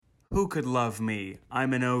Who could love me?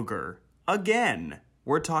 I'm an ogre. Again!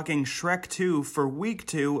 We're talking Shrek 2 for week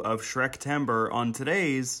 2 of Shrektember on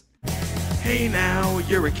today's... Hey now,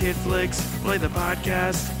 you're a Kid Flicks, play the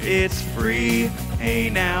podcast, it's free. Hey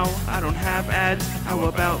now, I don't have ads, how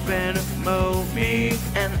about Venmo me?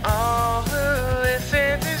 And all who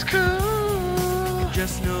listen is cool.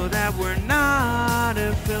 Just know that we're not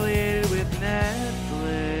affiliated with Netflix.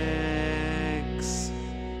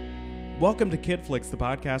 Welcome to Kid Flicks, the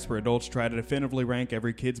podcast where adults try to definitively rank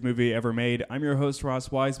every kid's movie ever made. I'm your host,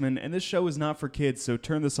 Ross Wiseman, and this show is not for kids, so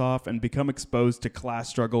turn this off and become exposed to class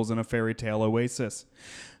struggles in a fairy tale oasis.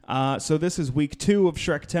 So this is week 2 of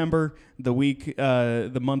Shrektember,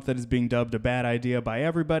 the month that is being dubbed a bad idea by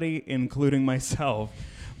everybody, including myself.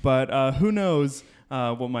 But who knows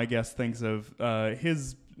what my guest thinks of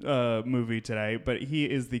his movie today, but he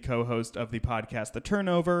is the co-host of the podcast The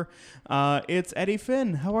Turnover. It's Eddie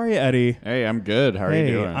Finn. How are you, Eddie? Hey, I'm good. How are you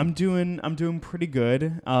doing? I'm doing pretty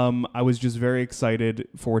good. I was just very excited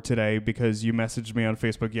for today because you messaged me on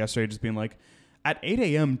Facebook yesterday just being like, at 8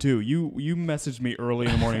 a.m. too, you messaged me early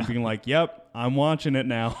in the morning being like, yep, I'm watching it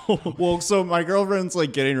now. Well, so my girlfriend's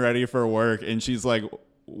like getting ready for work and she's like,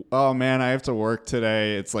 oh man, I have to work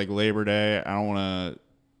today. It's like Labor Day. I don't want to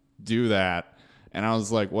do that. And I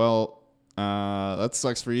was like, well, that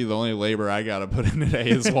sucks for you. The only labor I got to put in today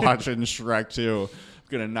is watching Shrek 2. I'm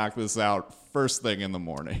going to knock this out first thing in the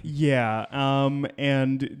morning. Yeah.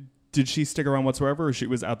 And did she stick around whatsoever, or she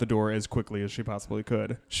was out the door as quickly as she possibly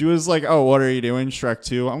could? She was like, oh, what are you doing? Shrek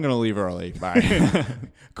 2? I'm going to leave early. Bye.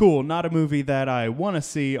 Cool. Not a movie that I want to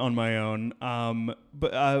see on my own.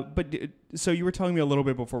 But so you were telling me a little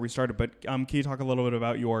bit before we started, but can you talk a little bit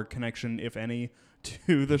about your connection, if any,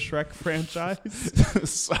 to the Shrek franchise?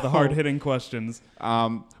 So, the hard-hitting questions.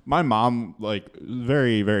 My mom, like,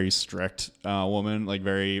 very, very strict woman, like,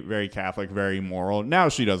 very, very Catholic, very moral. Now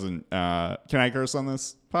she doesn't, can I curse on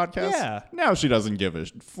this podcast? Yeah. Now she doesn't give a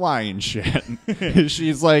flying shit.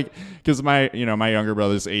 She's like, because my younger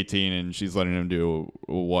brother's 18 and she's letting him do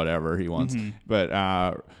whatever he wants. Mm-hmm.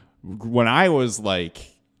 But when I was like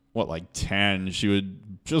 10, she would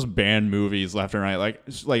just ban movies left and right.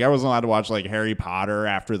 Like I wasn't allowed to watch like Harry Potter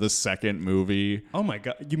after the second movie. Oh my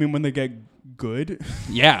God. You mean when they get good?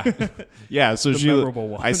 Yeah. Yeah. So memorable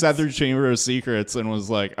ones. I sat through Chamber of Secrets and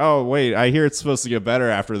was like, oh wait, I hear it's supposed to get better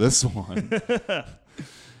after this one.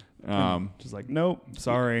 Just like, nope,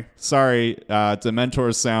 sorry.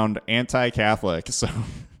 Dementors sound anti-Catholic. So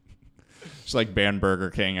she's like banned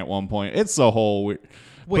Burger King at one point. It's a whole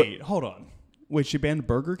Wait, hold on. Wait, she banned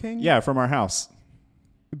Burger King? Yeah, from our house.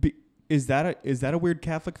 Is that a weird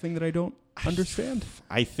Catholic thing that I don't understand?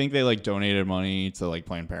 I think they like donated money to like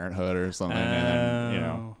Planned Parenthood or something, and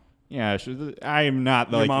then yeah. I'm not.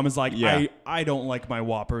 Your mom is like, yeah. I don't like my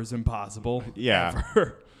Whoppers Impossible. Yeah.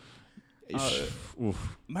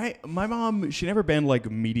 My mom, she never banned like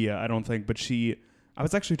media, I don't think, but I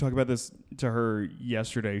was actually talking about this to her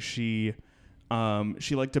yesterday. She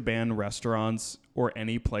liked to ban restaurants or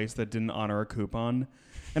any place that didn't honor a coupon.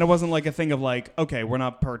 And it wasn't like a thing of like, okay, we're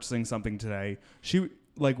not purchasing something today.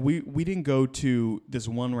 We didn't go to this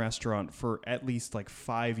one restaurant for at least like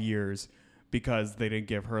 5 years because they didn't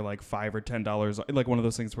give her like $5 or $10, like one of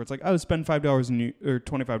those things where it's like, oh, spend $5 or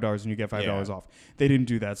 $25 and you get $5 off. They didn't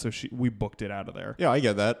do that, so we booked it out of there. Yeah, I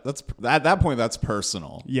get that. That's at that point, that's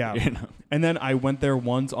personal. Yeah, you know? And then I went there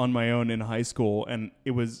once on my own in high school, and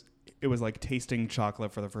it was like tasting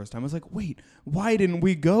chocolate for the first time. I was like, wait, why didn't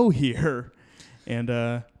we go here? And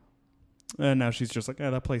now she's just like,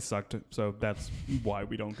 that place sucked, so that's why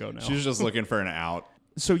we don't go now. She's just looking for an out.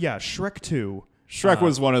 So yeah, Shrek 2. Shrek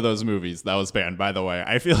was one of those movies that was banned, by the way.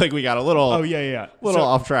 I feel like we got a little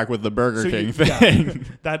off track with the Burger King thing.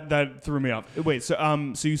 Yeah, that threw me off. Wait, so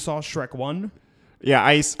you saw Shrek 1? Yeah,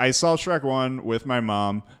 I saw Shrek 1 with my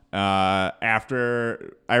mom.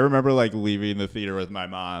 After I remember like leaving the theater with my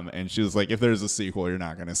mom, and she was like, if there's a sequel, you're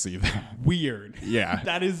not going to see that. Weird. Yeah.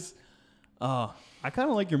 That is... I kind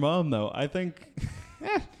of like your mom, though. I think...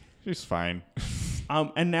 she's fine.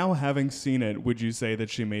 And now having seen it, would you say that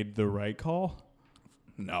she made the right call?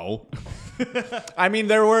 No. I mean,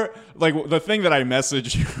 there were... Like, the thing that I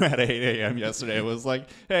messaged you at 8 a.m. yesterday was like,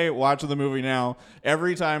 hey, watch the movie now.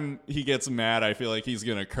 Every time he gets mad, I feel like he's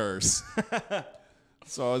going to curse.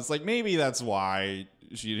 So it's like, maybe that's why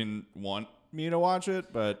she didn't want me to watch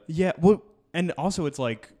it, but... Yeah, well... And also, it's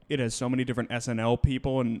like, it has so many different SNL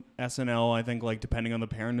people, and SNL, I think, like, depending on the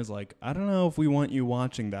parent, is like, I don't know if we want you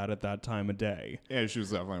watching that at that time of day. Yeah, she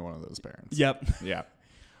was definitely one of those parents. Yep. Yeah.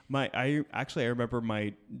 I remember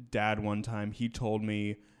my dad one time, he told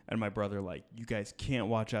me and my brother, like, you guys can't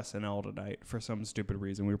watch SNL tonight for some stupid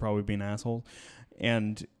reason. We were probably being assholes.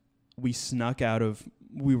 And we snuck out of.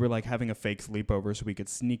 We were like having a fake sleepover so we could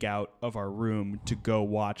sneak out of our room to go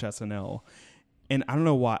watch SNL. And I don't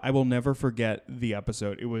know why. I will never forget the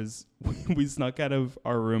episode. It was we snuck out of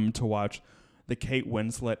our room to watch the Kate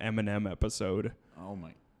Winslet Eminem episode. Oh my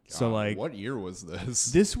God. So like, what year was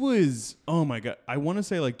this? This was, oh my God, I want to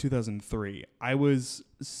say like 2003. I was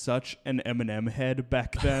such an Eminem head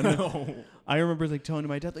back then. I remember like telling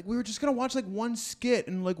my dad, like, we were just going to watch like one skit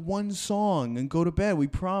and like one song and go to bed. We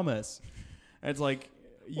promise. And it's like,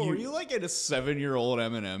 were you like at a 7-year-old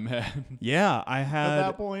Eminem head? Yeah, I had. At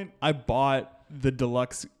that point? I bought the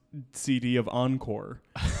deluxe CD of Encore,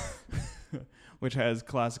 which has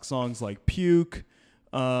classic songs like Puke,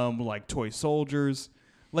 like Toy Soldiers,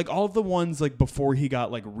 like all the ones like before he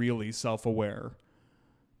got like really self-aware,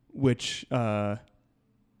 which I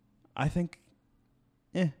think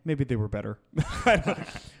maybe they were better.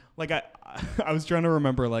 Like I was trying to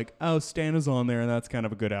remember like, oh, Stan is on there and that's kind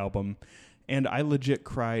of a good album. And I legit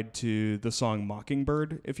cried to the song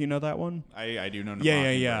Mockingbird, if you know that one. I do know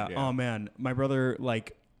Yeah. Yeah. Oh, man. My brother,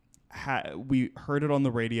 like, we heard it on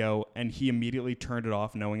the radio, and he immediately turned it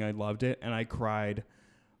off knowing I loved it. And I cried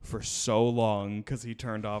for so long because he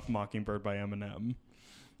turned off Mockingbird by Eminem.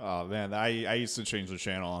 Oh, man. I used to change the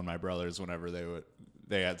channel on my brothers whenever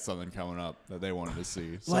they had something coming up that they wanted to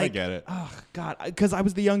see. So like, I get it. Oh, God. Because I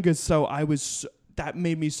was the youngest, so I was... that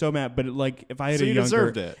made me so mad. But like, if I had so a you younger,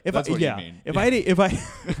 deserved it. That's what you mean. If I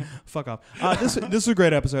fuck off. This is a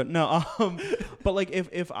great episode. No, but like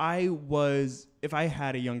if I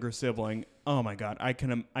had a younger sibling, oh my God, I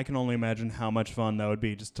can only imagine how much fun that would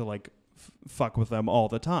be just to like fuck with them all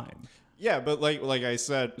the time. Yeah, but like I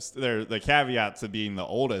said, the caveat to being the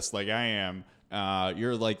oldest, like I am,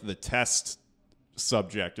 you're like the test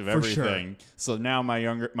subject of everything. Sure. So now my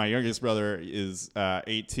youngest brother is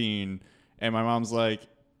 18. And my mom's like,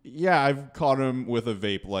 yeah, I've caught him with a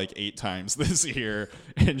vape like 8 times this year.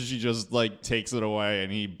 And she just like takes it away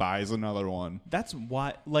and he buys another one. That's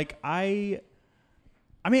why, like, I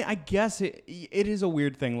mean, I guess it is a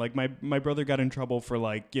weird thing. Like my brother got in trouble for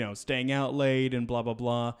like, you know, staying out late and blah, blah,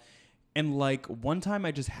 blah. And like one time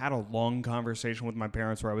I just had a long conversation with my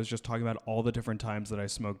parents where I was just talking about all the different times that I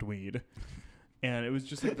smoked weed. And it was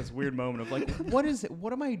just like this weird moment of like, what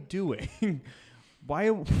am I doing?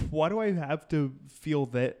 Why do I have to feel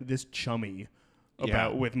this chummy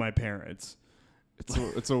about with my parents?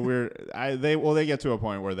 It's a weird. They get to a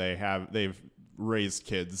point where they've raised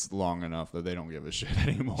kids long enough that they don't give a shit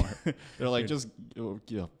anymore. They're like, just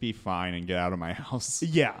be fine and get out of my house.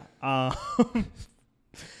 Yeah.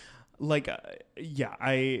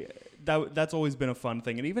 That's always been a fun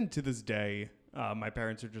thing, and even to this day, my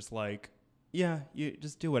parents are just like, yeah, you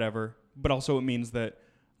just do whatever. But also, it means that.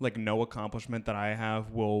 Like no accomplishment that I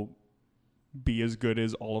have will be as good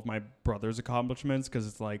as all of my brother's accomplishments because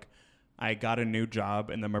it's like I got a new job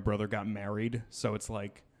and then my brother got married, so it's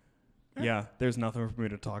like, yeah, there's nothing for me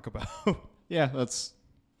to talk about. Yeah, that's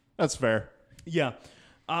fair. Yeah,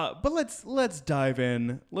 but let's dive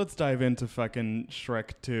in. Let's dive into fucking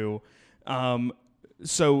Shrek 2.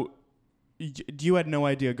 So you had no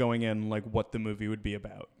idea going in like what the movie would be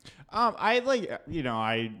about. I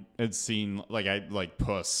had seen like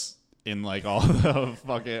Puss in like all the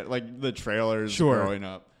fucking like the trailers growing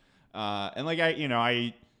up, and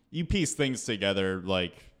like you piece things together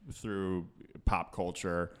like through pop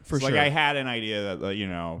culture. For sure. Like I had an idea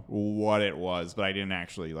that what it was, but I didn't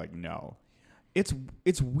actually like know.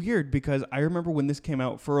 It's weird because I remember when this came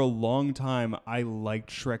out for a long time, I liked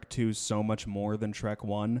Shrek 2 so much more than Shrek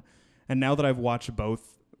 1. And now that I've watched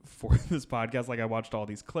both for this podcast, like I watched all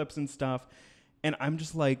these clips and stuff, and I'm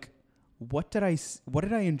just like, what did I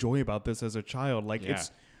enjoy about this as a child? Like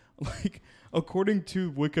It's like, according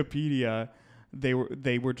to Wikipedia, they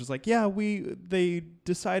were just like, yeah, they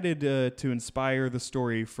decided to inspire the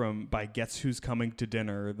story by Guess Who's Coming to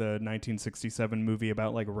Dinner, the 1967 movie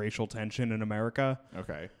about like racial tension in America.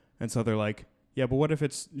 Okay. And so they're like, yeah, but what if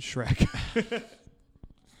it's Shrek?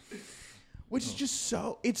 Which is just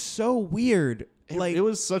it's so weird. Like it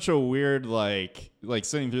was such a weird like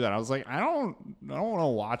sitting through that. I was like, I don't want to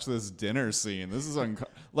watch this dinner scene. This is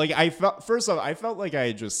like I felt like I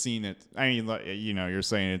had just seen it. I mean, you're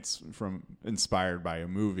saying it's inspired by a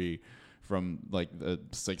movie from like the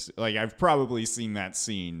 60s. Like I've probably seen that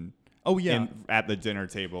scene. Oh yeah, at the dinner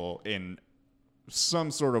table in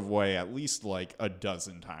some sort of way at least like a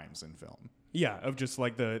dozen times in film. Yeah, of just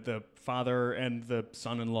like the father and the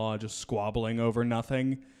son-in-law just squabbling over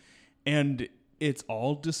nothing. And it's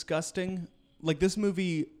all disgusting. Like this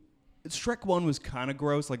movie, Shrek 1 was kind of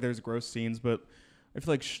gross. Like there's gross scenes, but I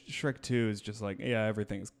feel like Shrek 2 is just like, yeah,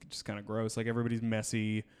 everything's just kind of gross. Like everybody's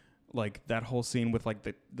messy. like that whole scene with like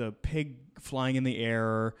the pig flying in the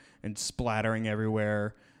air and splattering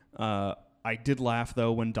everywhere. I did laugh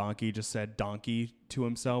though when Donkey just said donkey to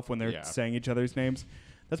himself when they're saying each other's names.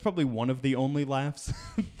 That's probably one of the only laughs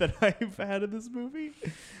that I've had in this movie.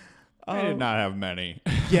 I did not have many.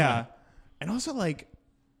 Yeah. And also, like,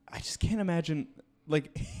 I just can't imagine,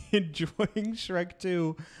 like, enjoying Shrek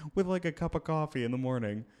 2 with, like, a cup of coffee in the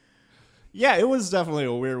morning. Yeah, it was definitely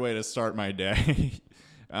a weird way to start my day.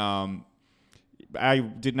 I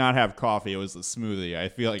did not have coffee. It was a smoothie. I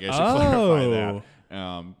feel like I should clarify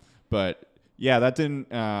that. But yeah, that didn't.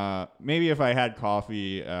 Maybe if I had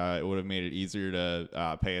coffee, it would have made it easier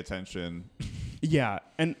to pay attention. Yeah,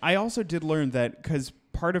 and I also did learn that because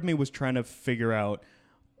part of me was trying to figure out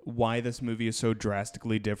why this movie is so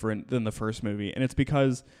drastically different than the first movie, and it's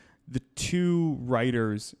because the two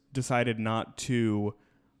writers decided not to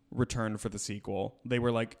return for the sequel. They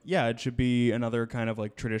were like, yeah, it should be another kind of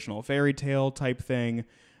like traditional fairy tale type thing,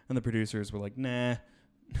 and the producers were like, nah.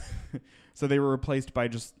 So they were replaced by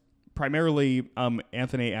just primarily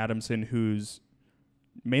Anthony Adamson, who's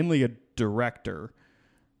mainly a director.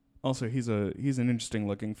 Also, he's an interesting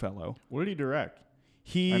looking fellow. What did he direct?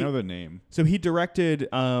 I know the name. So he directed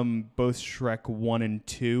both Shrek 1 and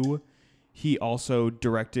 2. He also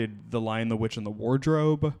directed The Lion, the Witch, and the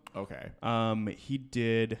Wardrobe. Okay. He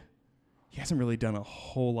hasn't really done a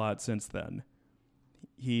whole lot since then.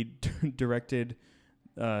 He directed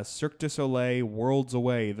Cirque du Soleil, Worlds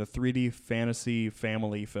Away, the 3D fantasy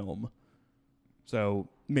family film. So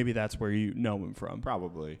maybe that's where you know him from.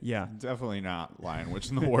 Probably. Yeah. Definitely not Lion, Witch,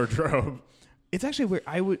 and the Wardrobe. It's actually weird.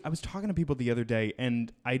 I was talking to people the other day, and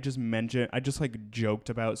I just like joked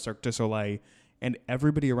about Cirque du Soleil, and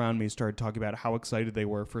everybody around me started talking about how excited they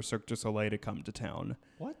were for Cirque du Soleil to come to town.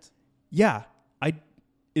 What? Yeah.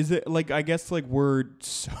 Is it like, I guess like we're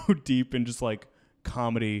so deep in just like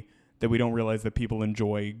comedy that we don't realize that people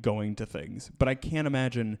enjoy going to things. But I can't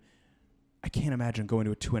imagine going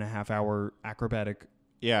to a 2.5 hour acrobatic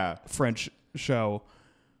French show.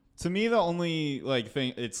 To me, the only like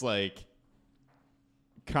thing, it's like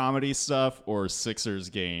comedy stuff or Sixers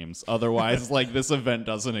games. Otherwise, like this event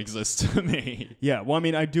doesn't exist to me. Yeah, well, I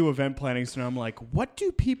mean, I do event planning, so I'm like, what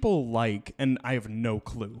do people like? And I have no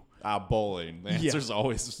clue. Bowling. The answer's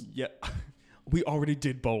always... Yeah. We already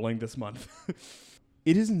did bowling this month.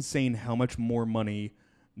 It is insane how much more money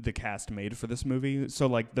the cast made for this movie. So,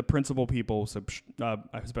 like, the principal people, so I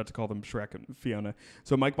was about to call them Shrek and Fiona.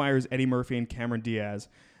 So, Mike Myers, Eddie Murphy, and Cameron Diaz,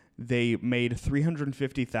 they made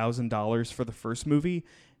 $350,000 for the first movie.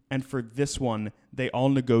 And for this one, they all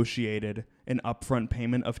negotiated an upfront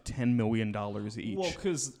payment of $10 million each. Well,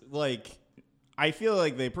 because, like, I feel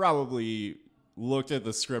like they probably looked at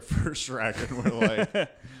the script for Shrek and were like,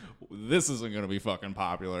 this isn't going to be fucking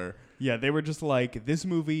popular. Yeah, they were just like, this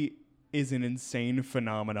movie is an insane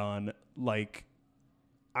phenomenon. Like,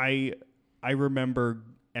 I remember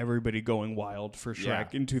everybody going wild for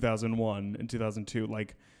Shrek in 2001 and 2002.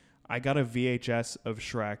 Like, I got a VHS of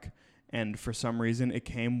Shrek, and for some reason it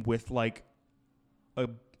came with like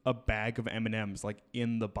a bag of M&Ms like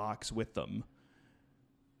in the box with them.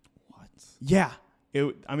 What? Yeah.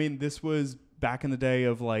 I mean, this was back in the day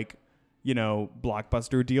of like, you know,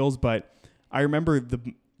 Blockbuster deals, but I remember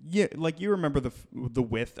you remember the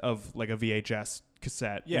width of like a VHS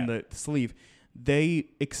cassette in the sleeve. They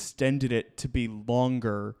extended it to be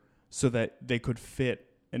longer so that they could fit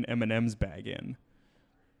an M&M's bag in.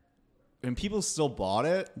 And people still bought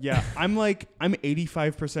it? Yeah, I'm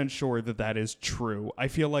 85% sure that is true. I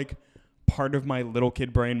feel like part of my little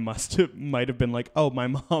kid brain might have been like, oh, my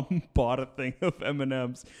mom bought a thing of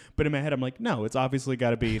M&Ms. But in my head, I'm like, no, it's obviously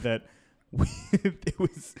got to be that it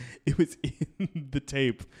was in the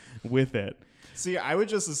tape with it. See, I would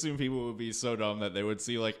just assume people would be so dumb that they would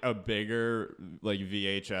see like a bigger like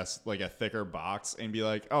VHS, like a thicker box, and be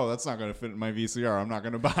like, oh, that's not going to fit in my VCR. I'm not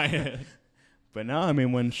going to buy it. But no, I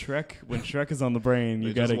mean, when Shrek is on the brain,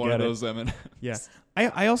 you got to get one of it. those M&Ms. Yeah.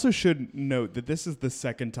 I also should note that this is the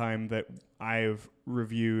second time that I've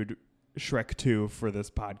reviewed Shrek 2 for this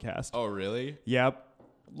podcast. Oh, really? Yep.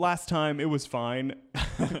 Last time it was fine.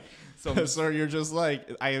 So you're just like,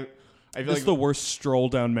 I feel this is the worst stroll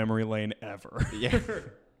down memory lane ever. Yeah.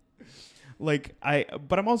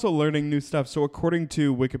 But I'm also learning new stuff. So according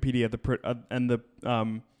to Wikipedia,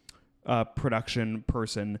 the production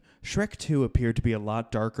person, Shrek 2 appeared to be a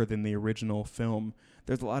lot darker than the original film.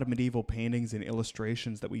 There's a lot of medieval paintings and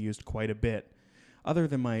illustrations that we used quite a bit. Other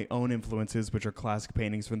than my own influences, which are classic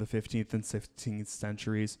paintings from the 15th and 16th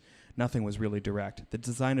centuries, nothing was really direct. The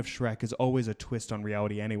design of Shrek is always a twist on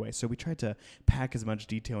reality anyway, so we tried to pack as much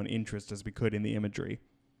detail and interest as we could in the imagery.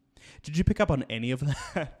 Did you pick up on any of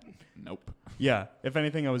that? Nope. Yeah. If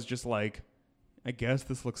anything, I was just like, I guess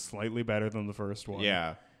this looks slightly better than the first one.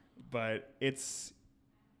 Yeah. But it's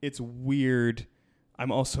weird.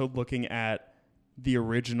 I'm also looking at the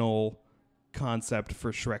original concept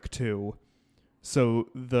for Shrek 2. So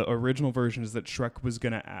the original version is that Shrek was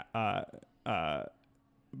going to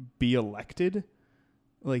be elected.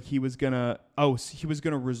 Like he was going to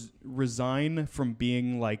resign from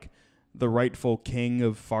being like the rightful king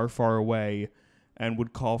of Far, Far Away and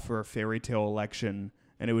would call for a fairy tale election,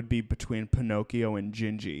 and it would be between Pinocchio and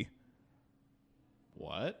Gingy.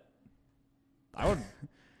 What? I would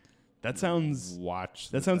That sounds watch.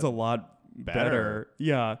 That sounds a lot better.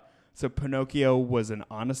 Yeah. So Pinocchio was an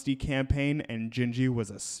honesty campaign, and Gingy was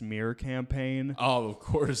a smear campaign. Oh, of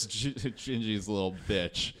course, Gingy's a little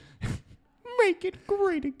bitch. Make it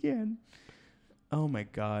great again. Oh my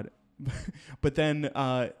God. But then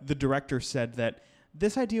the director said that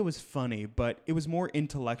this idea was funny, but it was more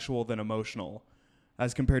intellectual than emotional,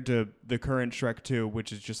 as compared to the current Shrek 2,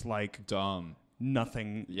 which is just like Dumb.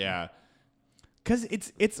 nothing. Yeah. Because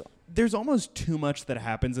there's almost too much that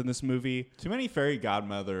happens in this movie. Too many fairy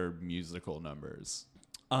godmother musical numbers.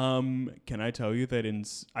 Can I tell you that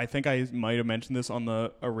I think I might have mentioned this on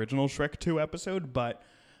the original Shrek 2 episode, but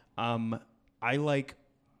I like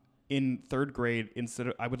in third grade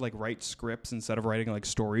I would like write scripts instead of writing like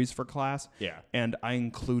stories for class. Yeah. And I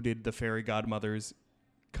included the fairy godmother's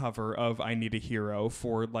cover of I Need a Hero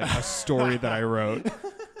for like a story that I wrote.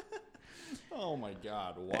 Oh my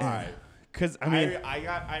God, why? Because I mean,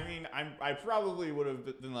 I probably would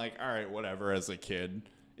have been like, all right, whatever, as a kid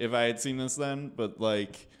if I had seen this then. But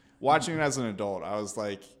like watching it as an adult, I was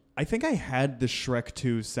like, I think I had the Shrek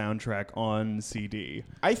 2 soundtrack on CD.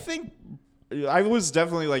 I think I was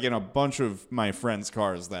definitely like in a bunch of my friends'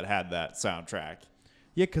 cars that had that soundtrack.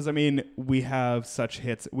 Yeah, because I mean, we have such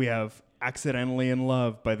hits. We have "Accidentally in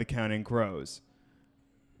Love" by the Counting Crows.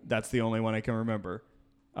 That's the only one I can remember.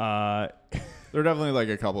 There are definitely like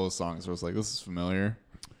a couple of songs where I was like, this is familiar.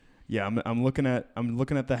 Yeah, I'm looking at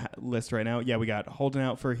the list right now. Yeah, we got "Holding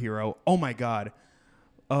Out for a Hero." Oh my God.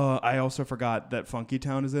 I also forgot that Funky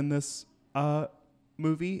Town is in this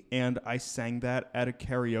movie, and I sang that at a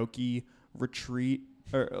karaoke retreat,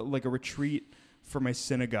 or like a retreat for my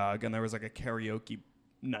synagogue, and there was like a karaoke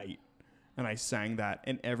night, and I sang that,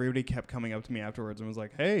 and everybody kept coming up to me afterwards and was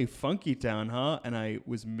like, "Hey, Funky Town, huh?" And I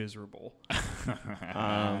was miserable.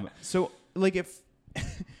 So like if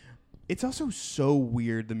it's also so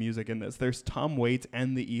weird, the music in this. There's Tom Waits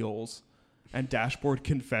and the Eels and Dashboard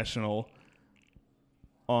Confessional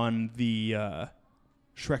on the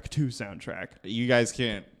Shrek 2 soundtrack. You guys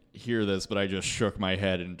can't hear this, but I just shook my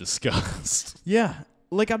head in disgust. Yeah.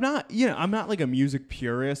 Like I'm not like a music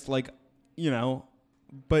purist, like,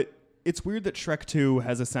 but it's weird that Shrek 2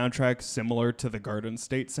 has a soundtrack similar to the Garden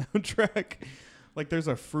State soundtrack. Like there's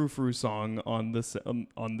a Frou Frou song on this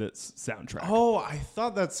soundtrack. Oh, I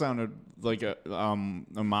thought that sounded like a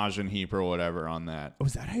Imogen Heap or whatever on that. Oh,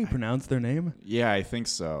 is that how you pronounce their name? Yeah, I think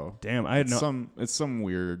so. Damn, I had It's some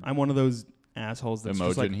weird. I'm one of those assholes that's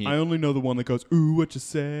just like, Heap. I only know the one that goes, "Ooh, what you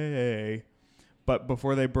say?" But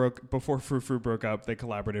before Frou Frou broke up, they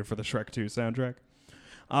collaborated for the Shrek 2 soundtrack.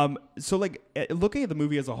 So like looking at the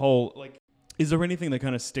movie as a whole, like, is there anything that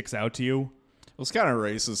kind of sticks out to you? It was kind of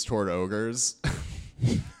racist toward ogres.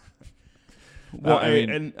 Well,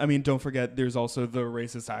 I mean, don't forget, there's also the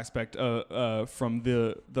racist aspect from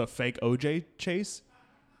the fake OJ chase.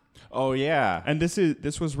 Oh yeah, and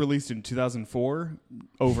this was released in 2004,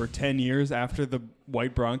 over 10 years after the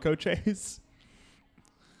white Bronco chase.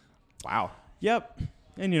 Wow. Yep.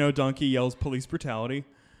 And Donkey yells police brutality.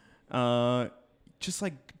 Just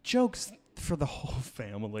like jokes for the whole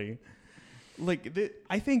family. Like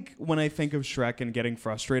I think when I think of Shrek and getting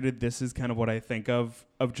frustrated, this is kind of what I think of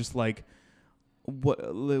just like,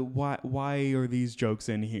 why are these jokes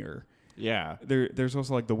in here? Yeah. There's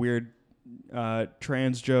also like the weird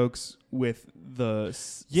trans jokes with the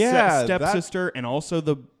stepsister and also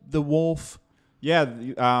the wolf. Yeah,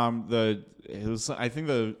 it was, I think,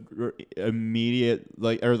 the immediate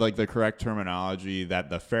the correct terminology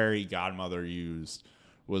that the fairy godmother used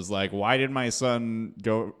was like, why did my son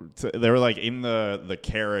go to, they were like in the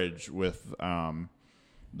carriage with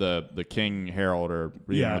the King Harold, or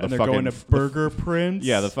and they're fucking going to Burger Prince.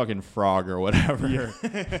 Yeah, the fucking frog or whatever.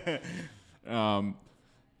 And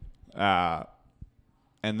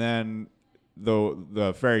then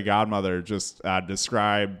the fairy godmother just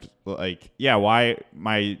described like, why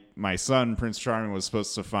my son Prince Charming was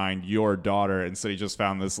supposed to find your daughter, instead he just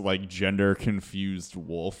found this like gender confused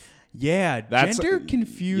wolf. Yeah, that's gender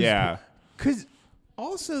confused. Yeah, because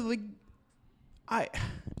also like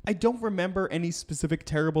I don't remember any specific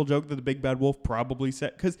terrible joke that the Big Bad Wolf probably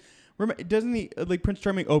said. Because doesn't he, like, Prince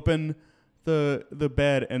Charming open the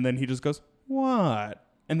bed and then he just goes, what?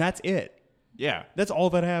 And that's it. Yeah. That's all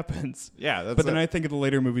that happens. Yeah. But then I think of the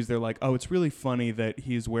later movies, they're like, oh, it's really funny that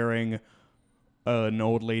he's wearing an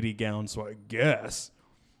old lady gown, so I guess.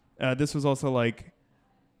 This was also like,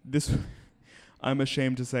 this. I'm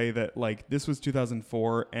ashamed to say that, like, this was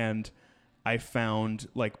 2004 and I found,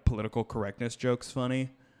 like, political correctness jokes funny.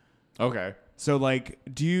 Okay. So, like,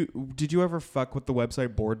 did you ever fuck with the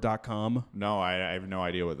website board.com? No, I have no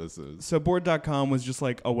idea what this is. So board.com was just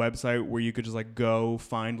like a website where you could just like go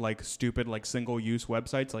find like stupid like single use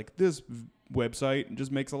websites. Like this website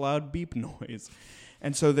just makes a loud beep noise.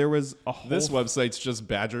 And so there was a whole... This website's just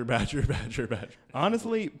badger.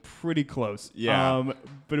 Honestly, pretty close. Yeah.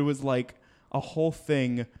 But it was like a whole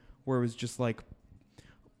thing where it was just like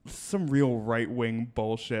some real right-wing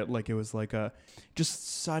bullshit. Like it was like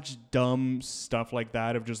just such dumb stuff like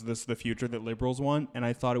that of just the future that liberals want. And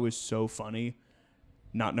I thought it was so funny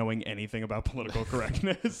not knowing anything about political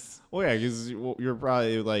correctness. Well, yeah, because you're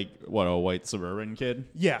probably like, what, a white suburban kid?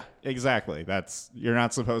 Yeah. Exactly. You're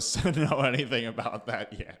not supposed to know anything about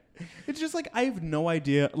that yet. It's just like, I have no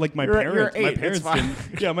idea. Like my You're parents,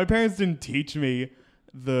 8, my parents didn't teach me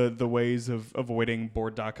the ways of avoiding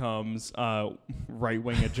board.com's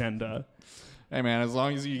right-wing agenda. Hey, man, as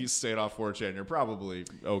long as you stayed off 4chan, you're probably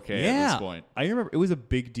okay at this point. I remember it was a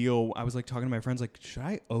big deal. I was like talking to my friends, like, should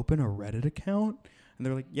I open a Reddit account? And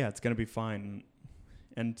they're like, yeah, it's going to be fine.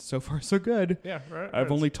 And so far, so good. Yeah, right.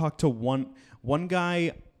 I've only talked to one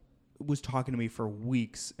guy was talking to me for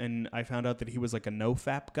weeks, and I found out that he was like a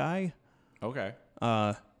NoFap guy. Okay.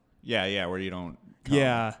 Yeah, where you don't come.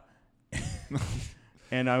 Yeah.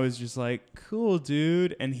 And I was just like, cool,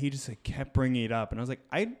 dude. And he just like kept bringing it up. And I was like,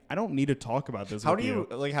 I don't need to talk about this How with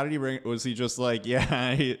did he bring it? Was he just like, yeah,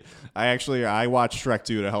 I watched Shrek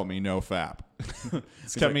 2 to help me no fap.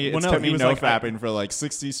 It's kept me no fapping for like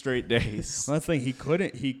 60 straight days. Well, that's the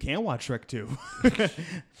thing. He can't watch Shrek 2.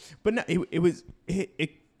 But no,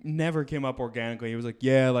 it never came up organically. He was like,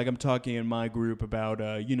 yeah, like I'm talking in my group about,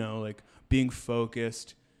 like being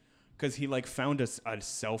focused. Because he like found a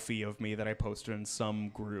selfie of me that I posted in some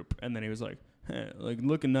group, and then he was like, "Hey, like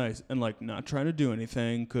looking nice and like not trying to do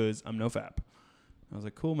anything because I'm no fap." I was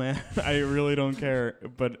like, "Cool, man. I really don't care,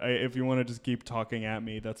 but if you want to just keep talking at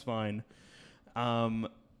me, that's fine." But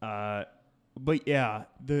yeah,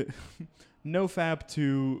 the no fap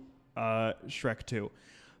to Shrek 2.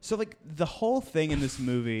 So like the whole thing in this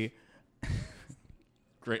movie.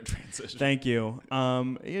 Great transition. Thank you.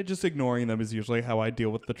 Just ignoring them is usually how I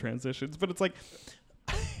deal with the transitions. But it's like,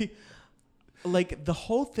 like the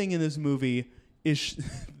whole thing in this movie is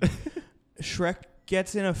Shrek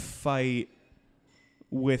gets in a fight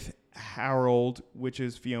with Harold, which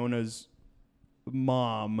is Fiona's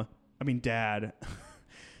dad.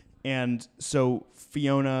 And so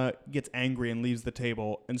Fiona gets angry and leaves the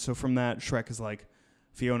table. And so from that, Shrek is like,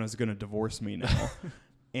 Fiona's going to divorce me now.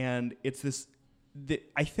 And it's this...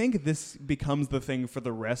 I think this becomes the thing for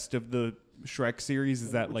the rest of the Shrek series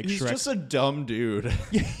is that like he's Shrek just a dumb dude.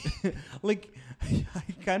 Like I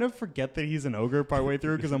kind of forget that he's an ogre partway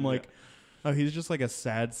through because I'm like, oh, he's just like a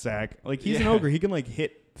sad sack. Like he's an ogre. He can like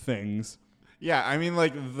hit things. Yeah, I mean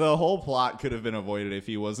like the whole plot could have been avoided if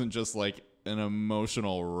he wasn't just like an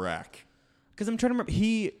emotional wreck. Because I'm trying to remember,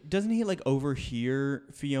 he like overhear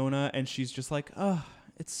Fiona and she's just like, oh,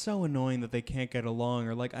 it's so annoying that they can't get along,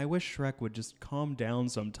 or like, I wish Shrek would just calm down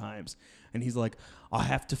sometimes. And he's like, I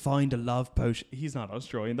have to find a love potion. He's not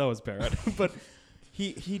Australian, that was Barrett. But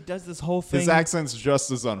he does this whole thing. His accent's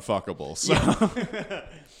just as unfuckable. So. Yeah.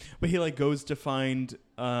 But he like goes to find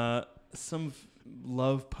some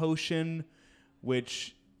love potion,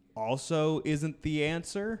 which also isn't the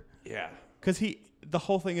answer. Yeah. Because the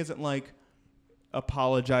whole thing isn't like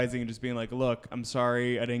apologizing and just being like, look, I'm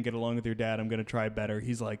sorry I didn't get along with your dad. I'm going to try better.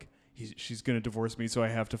 He's like, she's going to divorce me, so I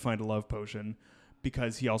have to find a love potion.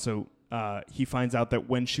 Because he also, he finds out that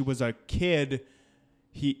when she was a kid,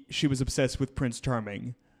 she was obsessed with Prince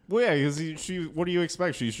Charming. Well, yeah, because what do you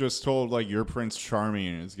expect? She's just told, like, you're Prince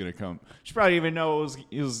Charming is going to come. She probably didn't even know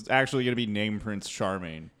it was actually going to be named Prince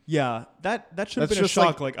Charming. Yeah, that should have been a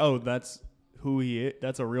shock. Like, oh, that's who he is.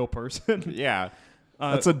 That's a real person. Yeah.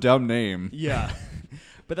 That's a dumb name. Yeah.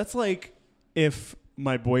 But that's like if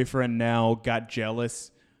my boyfriend now got jealous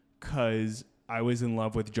because I was in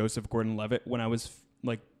love with Joseph Gordon-Levitt when I was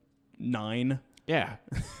like 9. Yeah.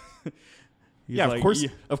 Yeah, like,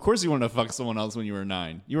 of course you wanted to fuck someone else when you were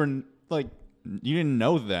 9. You were like, you didn't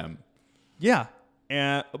know them. Yeah.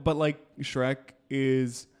 But like Shrek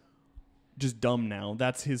is just dumb now.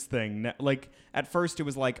 That's his thing. Like, at first it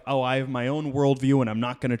was like, oh, I have my own worldview and I'm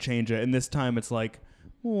not going to change it. And this time it's like,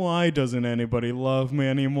 why doesn't anybody love me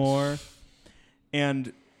anymore?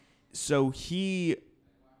 And so he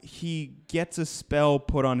gets a spell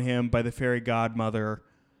put on him by the fairy godmother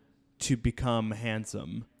to become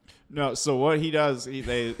handsome. No, so what he does,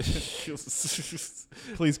 they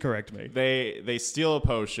Please correct me. They steal a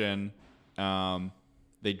potion.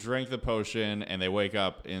 They drink the potion and they wake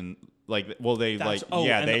up in and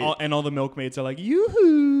all the milkmaids are like,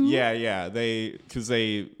 yoo-hoo. Yeah. They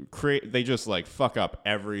just like fuck up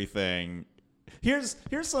everything. Here's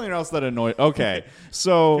something else that annoyed. Okay,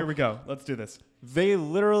 so Here we go. Let's do this. they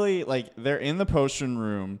literally they're in the potion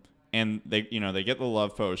room and they get the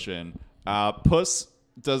love potion. Puss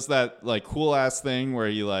does that cool ass thing where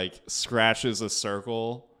he scratches a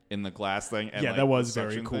circle in the glass thing. And, that was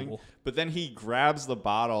very suction cool. thing. But then he grabs the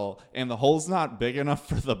bottle and the hole's not big enough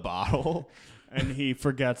for the bottle. And he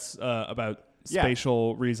forgets about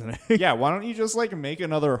spatial reasoning. Yeah, why don't you just make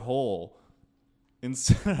another hole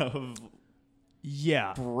instead of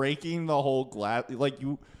breaking the whole glass?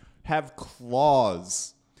 You have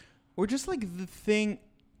claws. Or just the thing,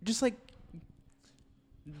 just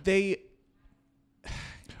they,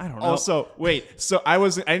 I don't know. Also, wait. So I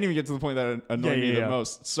didn't even get to the point that annoyed me the Yeah.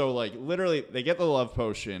 most. So literally, they get the love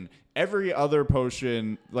potion. Every other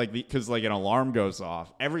potion, because an alarm goes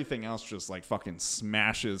off, everything else just fucking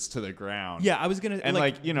smashes to the ground. Yeah, I was gonna And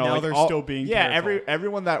now they're still being careful.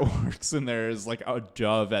 Everyone that works in there is a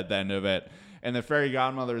dove at the end of it, and the fairy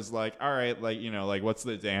godmother is all right, what's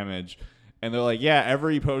the damage? And they're yeah,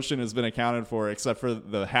 every potion has been accounted for except for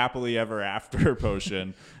the happily ever after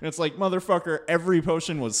potion. And it's motherfucker, every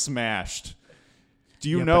potion was smashed. Do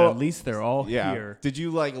you know? But at least they're all here. Did you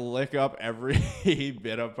lick up every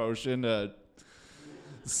bit of potion to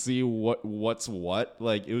see what's what?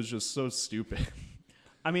 It was just so stupid.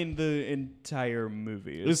 I mean, the entire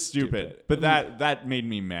movie is It was stupid. But that made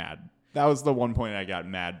me mad. That was the one point I got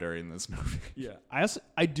mad during this movie. Yeah.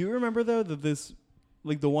 I do remember though that this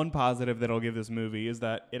the one positive that I'll give this movie is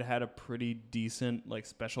that it had a pretty decent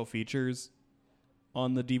special features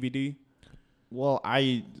on the DVD. Well,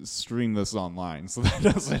 I streamed this online, so that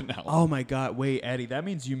doesn't help. Oh my God! Wait, Eddie, that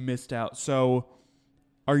means you missed out. So,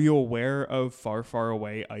 are you aware of Far, Far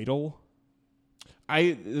Away Idol?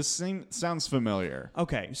 This thing sounds familiar.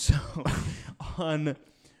 Okay, so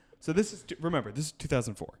this is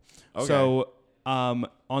 2004. Okay. So, on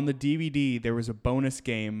the DVD there was a bonus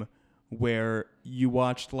game where you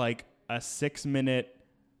watched a 6-minute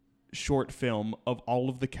short film of all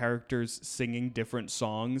of the characters singing different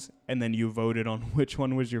songs, and then you voted on which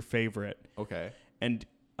one was your favorite. Okay. And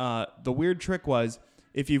the weird trick was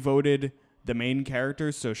if you voted the main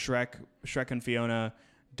characters, so Shrek and Fiona,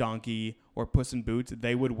 Donkey, or Puss in Boots,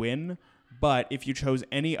 they would win. But if you chose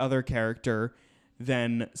any other character,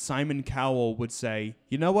 then Simon Cowell would say,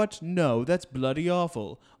 you know what? No, that's bloody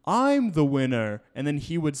awful. I'm the winner. And then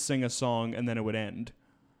he would sing a song, and then it would end.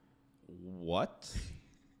 What?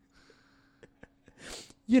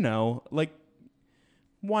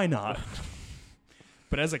 Why not?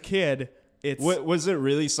 But as a kid, it's... Was it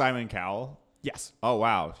really Simon Cowell? Yes. Oh,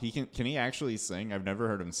 wow. Can he actually sing? I've never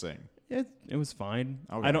heard him sing. It was fine.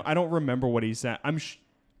 Okay. I don't remember what he said.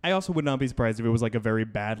 I also would not be surprised if it was a very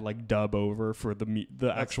bad dub over for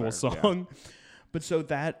the actual fair, song. Yeah. But so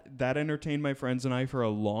that entertained my friends and I for a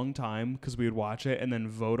long time because we would watch it and then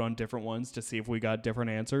vote on different ones to see if we got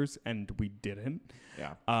different answers, and we didn't.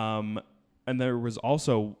 Yeah. And there was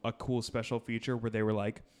also a cool special feature where they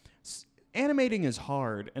were animating is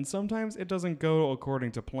hard, and sometimes it doesn't go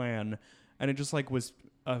according to plan, and it just was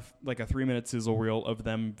a 3-minute sizzle reel of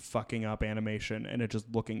them fucking up animation and it just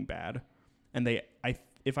looking bad. And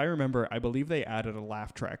if I remember, I believe they added a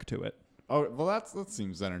laugh track to it. Oh, well, that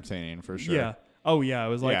seems entertaining for sure. Yeah. Oh, yeah. I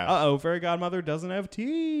was Yeah. uh-oh, fairy godmother doesn't have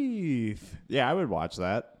teeth. Yeah, I would watch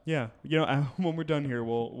that. Yeah. When we're done here,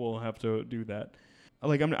 we'll have to do that.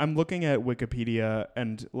 I'm looking at Wikipedia,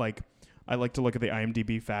 and I like to look at the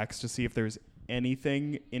IMDb facts to see if there's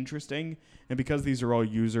anything interesting. And because these are all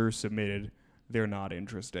user submitted, they're not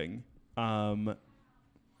interesting.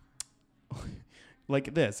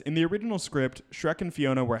 This. In the original script, Shrek and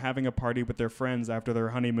Fiona were having a party with their friends after their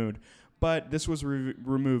honeymoon, but this was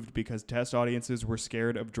removed because test audiences were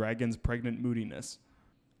scared of Dragon's pregnant moodiness.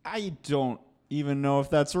 I don't even know if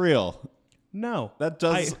that's real. No. That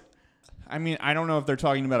does... I mean, I don't know if they're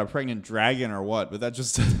talking about a pregnant dragon or what, but that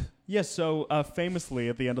just... Yes, so famously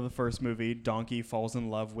at the end of the first movie, Donkey falls in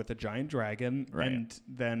love with a giant dragon, right. And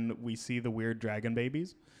then we see the weird dragon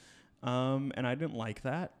babies. And I didn't like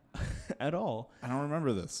that at all. I don't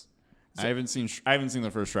remember this. I haven't seen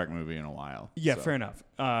the first Shrek movie in a while. Yeah, so. fair enough.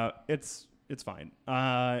 It's fine.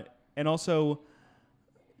 And also,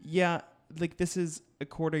 yeah, like this is,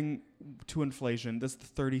 according to inflation, this is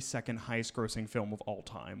the 32nd highest grossing film of all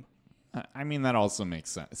time. I mean, that also makes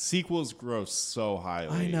sense. Sequels gross so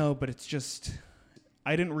highly. I know, but it's just,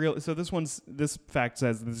 I didn't realize. So this fact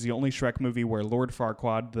says this is the only Shrek movie where Lord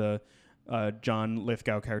Farquaad, the John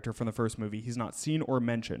Lithgow character from the first movie, he's not seen or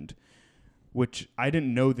mentioned, which I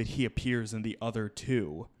didn't know that he appears in the other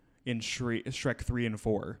two in Shrek 3 and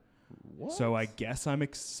 4. What? So I guess I'm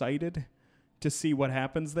excited to see what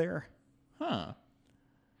happens there. Huh.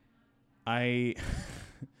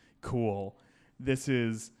 Cool. This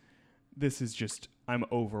is just, I'm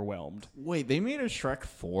overwhelmed. Wait, they made a Shrek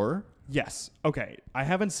 4? Yes. Okay. I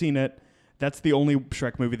haven't seen it. That's the only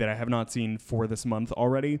Shrek movie that I have not seen for this month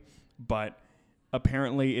already. But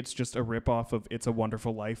apparently it's just a ripoff of It's a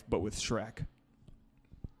Wonderful Life, but with Shrek.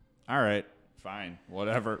 All right. Fine.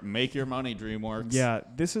 Whatever. Make your money, DreamWorks. Yeah.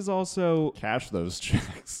 This is also... Cash those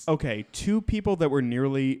checks. Okay. Two people that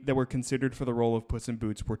were considered for the role of Puss in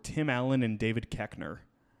Boots were Tim Allen and David Koechner.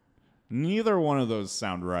 Neither one of those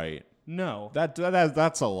sound right. No.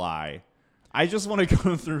 That's a lie. I just want to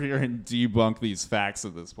go through here and debunk these facts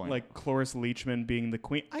at this point. Like Cloris Leachman being the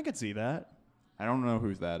queen. I could see that. I don't know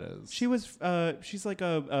who that is. She's like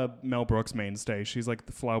a Mel Brooks mainstay. She's like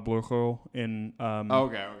the Frau Blücher in...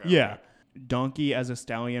 Okay. Yeah. Donkey as a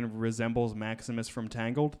stallion resembles Maximus from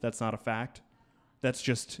Tangled. That's not a fact. That's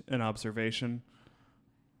just an observation.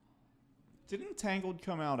 Didn't Tangled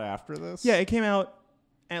come out after this? Yeah, it came out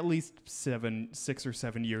at least 6 or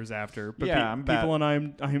 7 years after. But Yeah, people on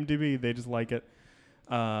IMDb, they just like it.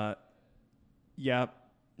 Yeah.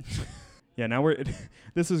 Yeah, now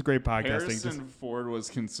this is great podcasting. Harrison Ford was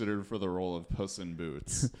considered for the role of Puss in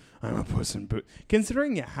Boots. I'm a Puss in Boots.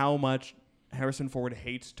 Considering how much Harrison Ford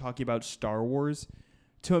hates talking about Star Wars,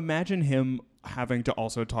 to imagine him having to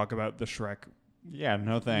also talk about the Shrek Yeah,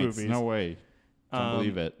 no thanks. movies. No way. Don't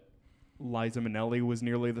believe it. Liza Minnelli was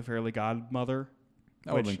nearly the fairy godmother.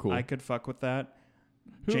 That would've been cool. I could fuck with that.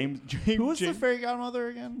 Who was the fairy godmother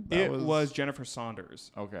again? It was Jennifer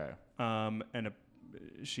Saunders. Okay.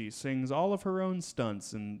 She sings all of her own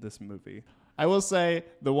stunts in this movie. I will say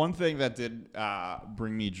the one thing that did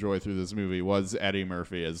bring me joy through this movie was Eddie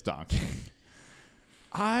Murphy as Donkey.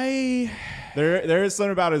 There is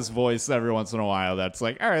something about his voice every once in a while that's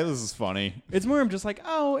like, all right, this is funny. It's more I'm just like,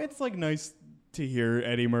 oh, it's like nice to hear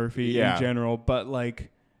Eddie Murphy in general, but like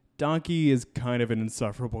Donkey is kind of an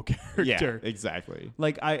insufferable character. Yeah, exactly.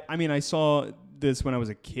 Like I mean I saw this when I was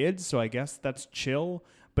a kid, so I guess that's chill.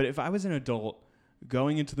 But if I was an adult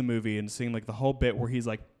going into the movie and seeing like the whole bit where he's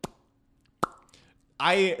like,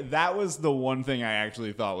 that was the one thing I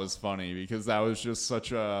actually thought was funny because that was just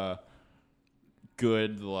such a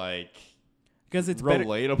good because it's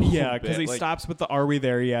relatable. Better, yeah, because he like, stops with the "Are we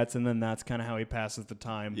there yet?" and then that's kind of how he passes the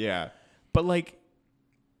time. Yeah, but like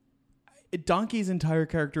Donkey's entire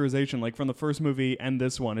characterization, like from the first movie and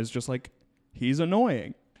this one, is just like he's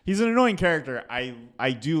annoying. He's an annoying character.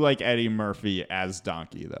 I do like Eddie Murphy as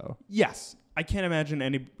Donkey though. Yes. I can't imagine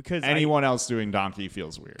anyone else doing Donkey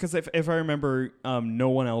feels weird. Because if I remember, no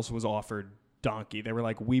one else was offered Donkey. They were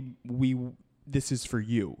like, we this is for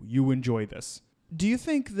you. You enjoy this. Do you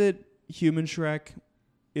think that human Shrek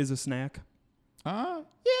is a snack? Yeah,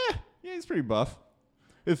 he's pretty buff.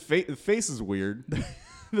 The face is weird.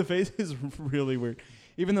 The face is really weird,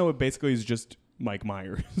 even though it basically is just Mike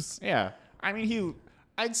Myers. Yeah, I mean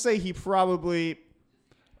I'd say he probably.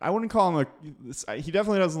 I wouldn't call him he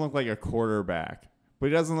definitely doesn't look like a quarterback, but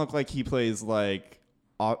he doesn't look like he plays like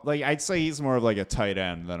I'd say he's more of like a tight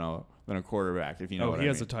end than a quarterback, if you know what I mean. He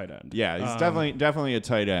has a tight end. Yeah, he's definitely a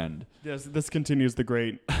tight end. Yes, this continues the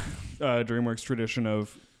great DreamWorks tradition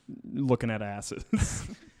of looking at asses.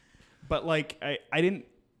 But like I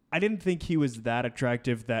didn't think he was that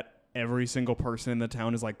attractive that every single person in the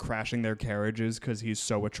town is like crashing their carriages because he's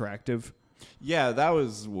so attractive. Yeah, that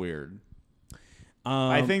was weird.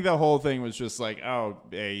 I think the whole thing was just like, oh,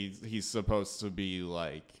 he's supposed to be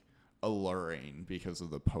like alluring because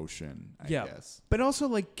of the potion, I guess. But also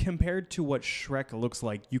like compared to what Shrek looks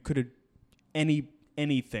like, you could have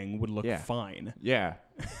anything would look fine. Yeah.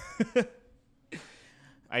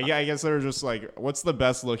 I guess they were just like, what's the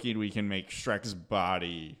best looking we can make Shrek's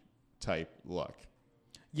body type look?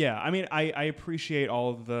 Yeah, I mean, I appreciate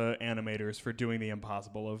all of the animators for doing the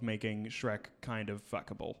impossible of making Shrek kind of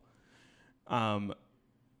fuckable. And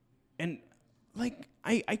like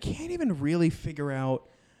I can't even really figure out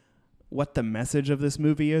what the message of this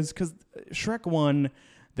movie is, because Shrek 1,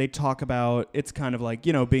 they talk about, it's kind of like,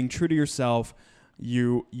 you know, being true to yourself.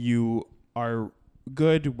 You are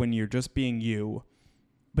good when you're just being you.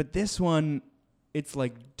 But this one, it's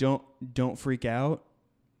like don't freak out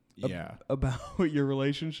Yeah. about your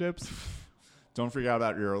relationships. Don't freak out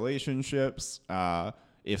about your relationships.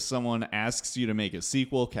 If someone asks you to make a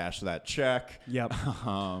sequel, cash that check. Yep.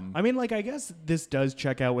 I mean, like, I guess this does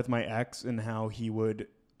check out with my ex and how he would,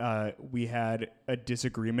 we had a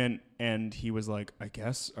disagreement and he was like, I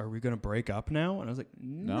guess, are we going to break up now? And I was like,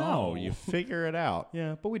 no. You figure it out.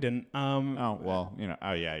 Yeah, but we didn't. Oh, well,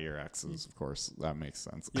 oh yeah, your exes, of course. That makes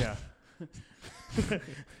sense. Yeah.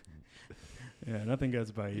 Yeah, nothing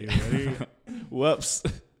goes by you. Ready? Whoops.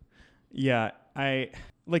 Yeah,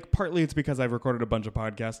 partly it's because I've recorded a bunch of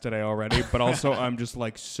podcasts today already, but also I'm just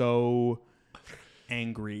like so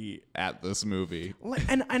angry At this movie.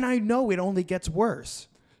 and I know it only gets worse.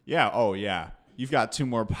 Yeah. Oh, yeah. You've got 2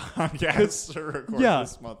 more podcasts to record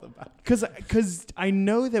this month about. Because I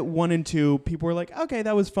know that 1 and 2 people were like, okay,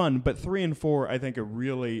 that was fun, but 3 and 4, I think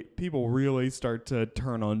people really start to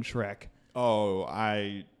turn on Shrek. Oh,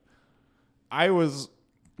 I was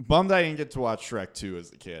bummed I didn't get to watch Shrek 2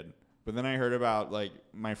 as a kid. But then I heard about, like,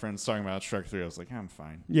 my friends talking about Shrek 3. I was like, I'm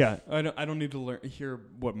fine. Yeah, I don't need to hear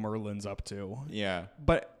what Merlin's up to. Yeah.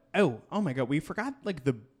 But, oh my God, we forgot, like,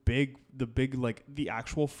 the big, like, the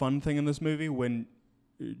actual fun thing in this movie when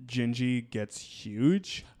Gingy gets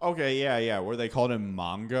huge. Okay, yeah. Where they called him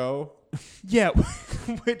Mongo. Yeah,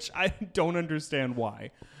 which I don't understand why.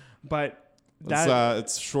 But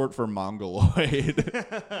it's short for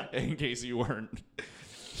Mongoloid, in case you weren't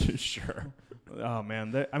sure. Oh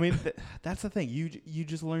man, that's the thing. You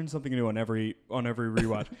just learn something new on every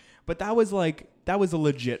rewatch. But that was a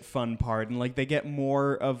legit fun part, and like they get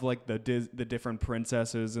more of like the different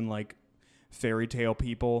princesses and like fairy tale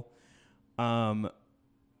people. I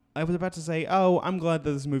was about to say, I'm glad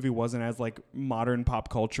that this movie wasn't as like modern pop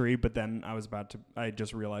culture, but then I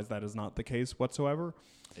just realized that is not the case whatsoever.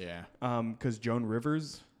 Yeah. Because Joan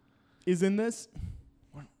Rivers is in this.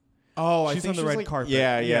 Oh, she's on the red carpet.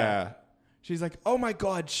 Yeah. She's like, oh my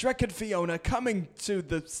God, Shrek and Fiona coming to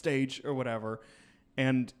the stage or whatever.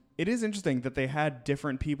 And it is interesting that they had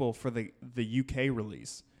different people for the UK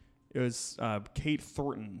release. It was Kate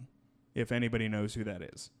Thornton, if anybody knows who that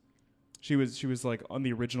is. She was like on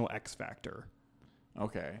the original X Factor.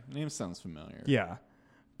 Okay. Name sounds familiar. Yeah.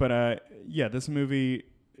 But this movie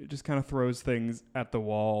just kind of throws things at the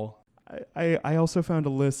wall. I also found a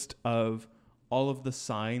list of all of the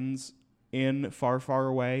signs in Far, Far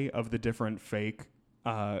Away of the different fake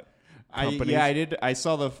companies. I did. I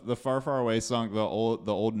saw the Far, Far Away song, the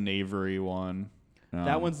old Knavery one.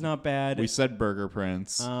 That one's not bad. We said Burger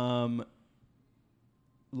Prince.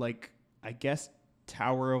 Like I guess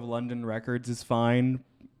Tower of London Records is fine.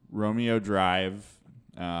 Romeo Drive,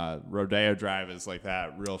 Rodeo Drive is like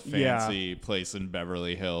that real fancy place in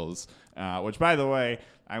Beverly Hills. Which, by the way,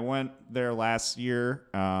 I went there last year.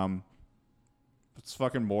 It's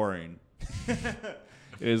fucking boring.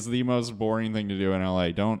 It is the most boring thing to do in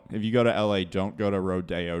LA. If you go to LA, don't go to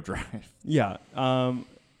Rodeo Drive. Yeah.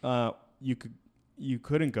 You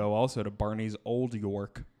couldn't go also to Barney's Old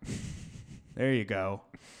York. There you go.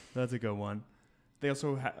 That's a good one. They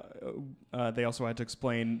also had to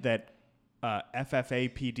explain that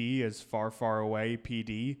FFAPD is Far, Far Away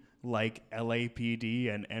PD, like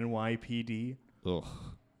LAPD and NYPD. Ugh.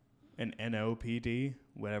 And NOPD,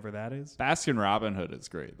 whatever that is. Baskin Robin Hood is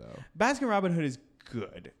great, though. Baskin Robin Hood is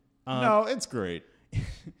good. No, it's great.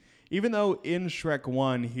 Even though in Shrek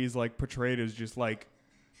 1, he's like portrayed as just like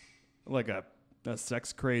a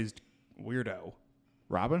sex-crazed weirdo.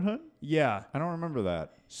 Robin Hood? Yeah. I don't remember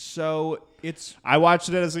that. So I watched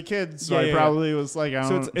it as a kid, so I probably was like,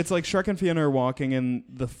 it's like Shrek and Fiona are walking in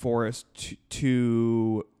the forest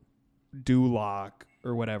to Duloc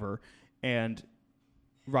or whatever, and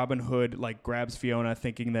Robin Hood like grabs Fiona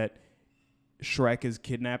thinking that Shrek is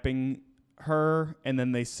kidnapping her, and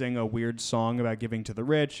then they sing a weird song about giving to the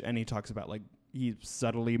rich, and he talks about like he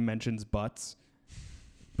subtly mentions butts.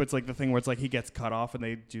 But it's like the thing where it's like he gets cut off and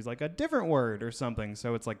they use like a different word or something.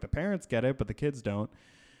 So it's like the parents get it, but the kids don't.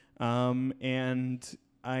 And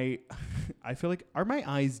I feel like, are my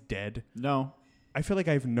eyes dead? No. I feel like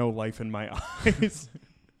I have no life in my eyes.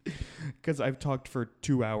 Because I've talked for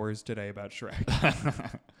 2 hours today about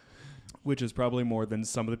Shrek. Which is probably more than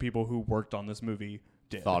some of the people who worked on this movie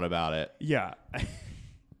did. Thought about it. Yeah.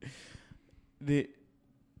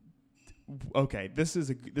 Okay, this is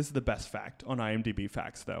the best fact on IMDb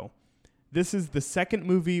Facts, though. This is the second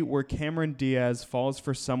movie where Cameron Diaz falls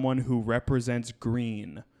for someone who represents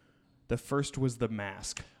green. The first was The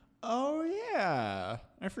Mask. Oh, yeah.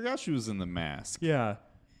 I forgot she was in The Mask. Yeah.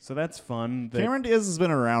 So that's fun. Cameron Diaz has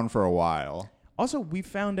been around for a while. Also, we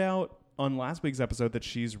found out on last week's episode that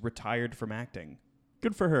she's retired from acting.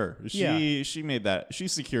 Good for her. Yeah. She made that. She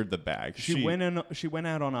secured the bag. She went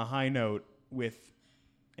out on a high note with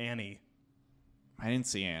Annie. I didn't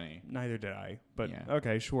see Annie. Neither did I. But Yeah.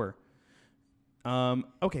 okay, sure.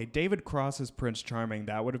 Okay, David Cross as Prince Charming.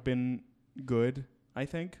 That would have been good, I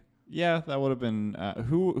think. Yeah, that would have been.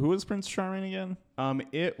 Who was Prince Charming again?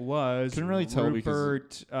 It was Couldn't really tell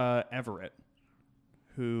Rupert Everett,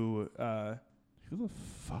 who Who the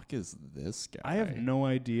fuck is this guy? I have no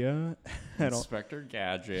idea at all. Inspector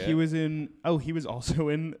Gadget. He was in. Oh, he was also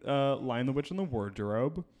in Lion the Witch and the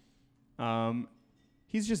Wardrobe.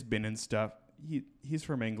 He's just been in stuff. He's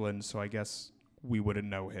from England, so I guess we wouldn't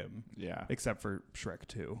know him. Yeah. Except for Shrek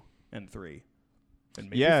 2 and 3. And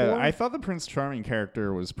maybe Yeah, 4? I thought the Prince Charming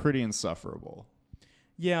character was pretty insufferable.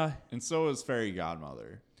 Yeah. And so was Fairy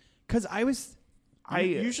Godmother. Because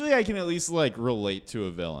Usually I can at least like relate to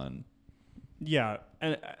a villain. Yeah,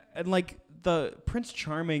 and like the Prince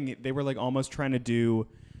Charming, they were like almost trying to do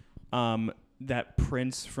that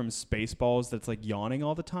prince from Spaceballs that's like yawning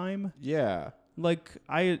all the time. Yeah. Like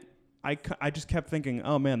I just kept thinking,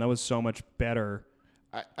 oh man, that was so much better.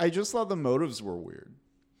 I just thought the motives were weird.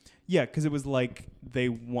 Yeah, because it was like they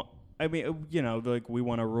want. I mean, you know, like we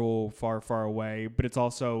want to rule far, far away, but it's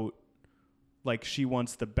also like she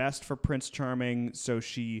wants the best for Prince Charming, so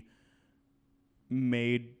she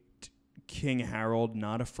made King Harold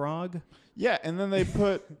not a frog. Yeah, and then they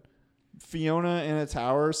put Fiona in a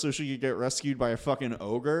tower so she could get rescued by a fucking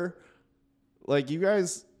ogre. Like, you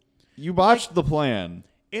guys, you botched the plan.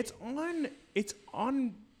 It's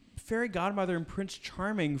on Fairy Godmother and Prince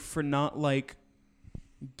Charming for not like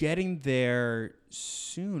getting there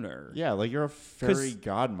sooner. Yeah, like you're a fairy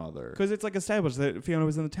godmother. Because it's like established that Fiona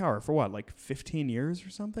was in the tower for what, like 15 years or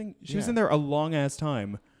something? She was Yeah. in there a long ass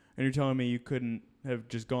time, and you're telling me you couldn't have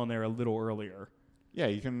just gone there a little earlier. Yeah,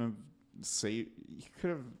 you can say you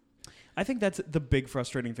could have. I think that's the big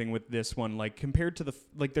frustrating thing with this one. Like compared to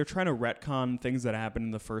like they're trying to retcon things that happened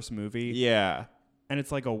in the first movie. Yeah, And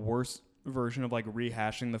it's like a worse version of like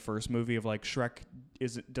rehashing the first movie of like Shrek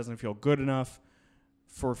doesn't feel good enough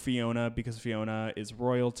for Fiona because Fiona is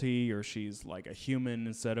royalty or she's like a human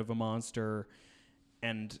instead of a monster,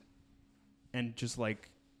 and just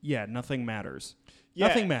like nothing matters. Yeah,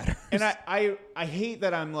 Nothing matters. And I hate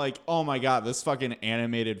that I'm like, oh my god, this fucking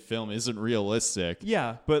animated film isn't realistic.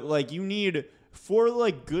 Yeah. But like you need, for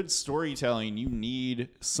like good storytelling, you need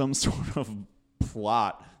some sort of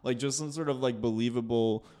plot. Like just some sort of like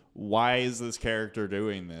believable, why is this character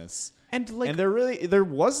doing this? And like And there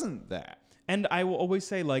wasn't that. And I will always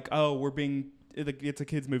say like, oh, it's a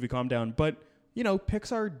kids movie, calm down. But you know,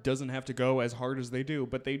 Pixar doesn't have to go as hard as they do,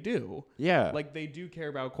 but they do. Yeah. Like they do care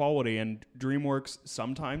about quality, and DreamWorks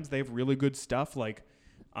sometimes they have really good stuff. Like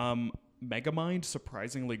Megamind,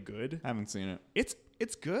 surprisingly good. I haven't seen it.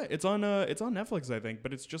 It's good. It's on Netflix, I think.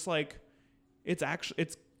 But it's just like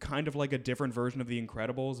it's kind of like a different version of The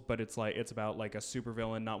Incredibles, but it's about like a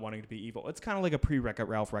supervillain not wanting to be evil. It's kind of like a pre-Wreck-It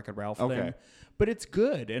Ralph thing. But it's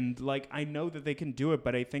good, and like I know that they can do it,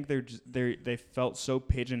 but I think they felt so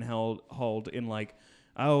pigeonholed in like,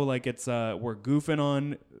 oh, like it's we're goofing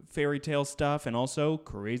on fairy tale stuff and also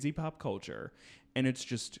crazy pop culture, and it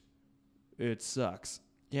sucks.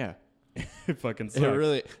 Yeah. It fucking sucks. It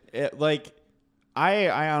really like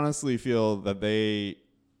I honestly feel that they,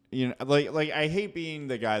 you know, like I hate being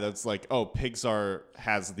the guy that's like, oh, Pixar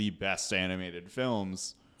has the best animated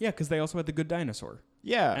films. Yeah, because they also had The Good Dinosaur.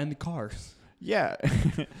 Yeah. And the Cars. Yeah.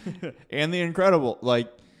 And The Incredible.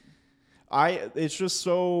 Like it's just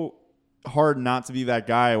so hard not to be that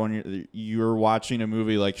guy when you're watching a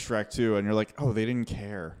movie like Shrek 2 and you're like, oh, they didn't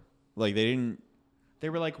care. Like They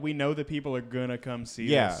were like, we know that people are gonna come see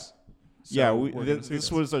this. So yeah, we're gonna see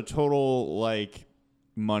this was a total like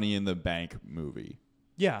money in the bank movie.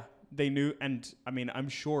 Yeah, they knew, and I mean, I'm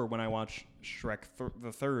sure when I watch Shrek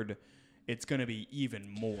the third, it's gonna be even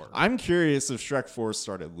more. I'm curious if Shrek 4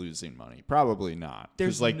 started losing money. Probably not.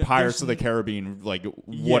 There's like Pirates of the Caribbean, like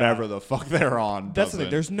whatever the fuck they're on. That's the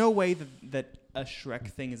thing. There's no way that a Shrek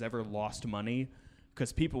thing has ever lost money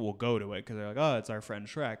because people will go to it because they're like, oh, it's our friend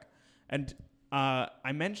Shrek. And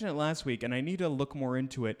I mentioned it last week, and I need to look more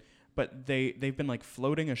into it. But they've been like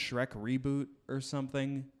floating a Shrek reboot or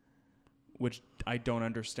something, which I don't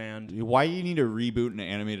understand. Why do you need to reboot an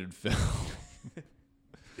animated film?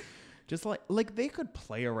 Just like they could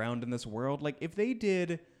play around in this world. Like if they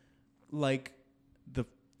did like the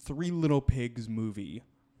Three Little Pigs movie,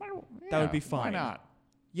 that would be fine. Why not?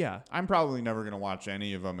 Yeah. I'm probably never gonna watch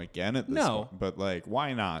any of them again at this point. But like,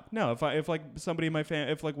 why not? No, if like somebody in my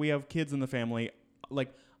family, if like we have kids in the family,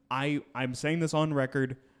 like I'm saying this on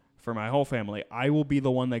record for my whole family. I will be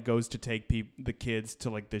the one that goes to take the kids to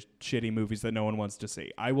like the shitty movies that no one wants to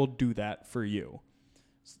see. I will do that for you.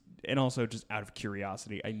 And also just out of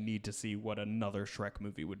curiosity, I need to see what another Shrek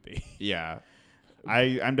movie would be. Yeah.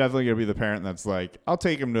 I'm definitely going to be the parent that's like, I'll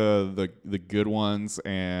take him to the good ones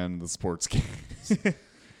and the sports games.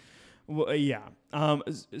 Well, yeah.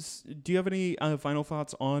 Do you have any final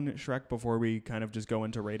thoughts on Shrek before we kind of just go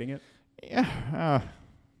into rating it? Yeah.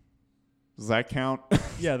 Does that count?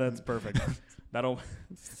 Yeah, that's perfect. That'll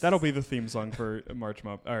be the theme song for March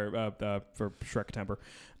Month or for Shrek-Temper.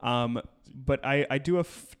 But I do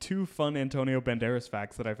have two fun Antonio Banderas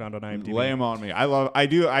facts that I found on IMDb. Lay them on me. I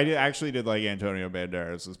actually did like Antonio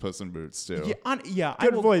Banderas as Puss in Boots too. Yeah,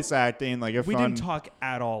 Good voice acting, like a we fun. didn't talk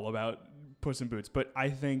at all about Puss in Boots, but I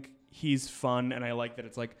think he's fun, and I like that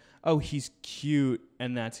it's like, oh, he's cute,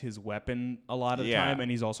 and that's his weapon a lot of the time, and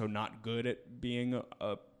he's also not good at being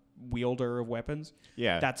a wielder of weapons.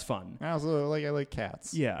 Yeah, that's fun. I like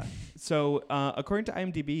cats. Yeah. So according to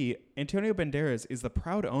IMDb, Antonio Banderas is the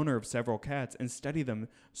proud owner of several cats and studied them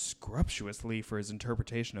scrupulously for his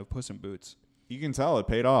interpretation of Puss in Boots. You can tell it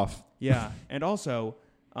paid off. Yeah, and also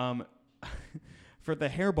for the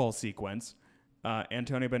hairball sequence,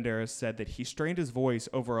 Antonio Banderas said that he strained his voice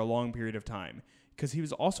over a long period of time because he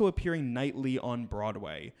was also appearing nightly on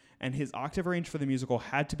Broadway, and his octave range for the musical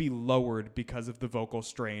had to be lowered because of the vocal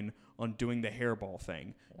strain on doing the hairball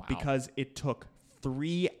thing. Wow. Because it took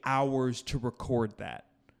 3 hours to record that.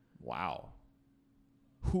 Wow.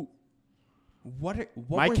 What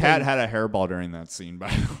My cat had a hairball during that scene, by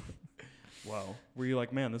the way. Wow. Were you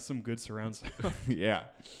like, man, this is some good surround sound? Yeah.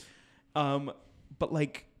 But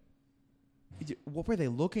like, what were they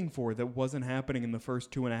looking for that wasn't happening in the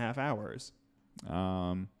first 2.5 hours?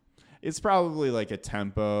 It's probably like a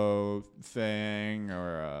tempo thing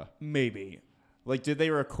or maybe. Like, did they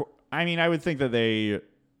record? I mean, I would think that they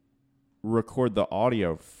record the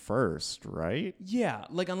audio first, right? Yeah,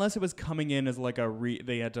 like unless it was coming in as like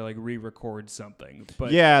they had to like re-record something.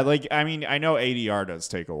 But yeah, like I mean, I know ADR does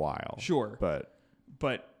take a while. Sure, but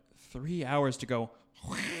 3 hours to go.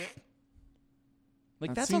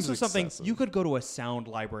 Like that's seems also something excessive. You could go to a sound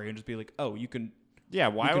library and just be like, oh, you can. Yeah,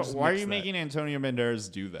 why are you making Antonio Banderas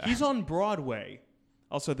do that? He's on Broadway.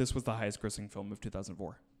 Also, this was the highest grossing film of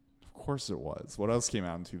 2004. Of course it was. What else came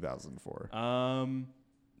out in 2004?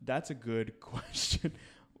 That's a good question.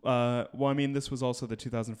 Well, I mean, this was also the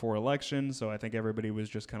 2004 election, so I think everybody was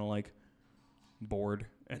just kind of like bored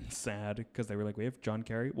and sad because they were like, we have John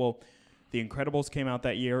Kerry. Well, The Incredibles came out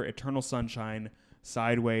that year, Eternal Sunshine,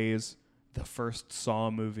 Sideways, the first Saw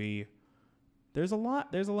movie. There's a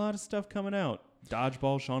lot of stuff coming out.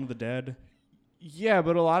 Dodgeball, Shaun of the Dead. Yeah,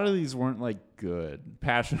 but a lot of these weren't like good.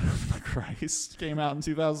 Passion of the Christ came out in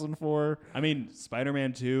 2004. I mean,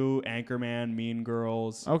 Spider-Man 2, Anchorman, Mean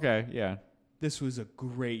Girls. Okay, yeah. This was a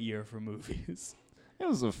great year for movies. It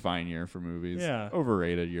was a fine year for movies. Yeah.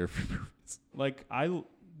 Overrated year for movies. Like,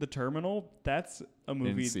 The Terminal, that's a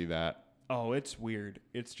movie. Didn't see that. Oh, it's weird.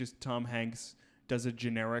 It's just Tom Hanks does a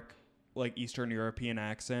generic like Eastern European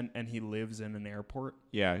accent, and he lives in an airport.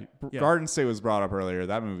 Yeah. Garden State was brought up earlier.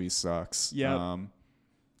 That movie sucks. Yeah.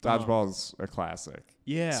 Dodgeball's a classic.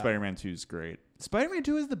 Yeah. Spider-Man 2 is great. Spider-Man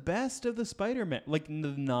 2 is the best of the Spider-Man, like the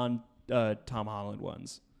non Tom Holland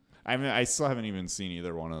ones. I mean, I still haven't even seen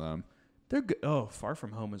either one of them. They're good. Oh, Far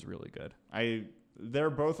From Home is really good. They're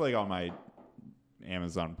both like on my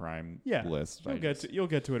Amazon Prime list. You'll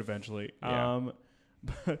get to it eventually. Yeah.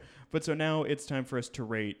 But so now it's time for us to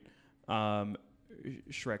rate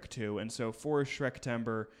Shrek 2. And so for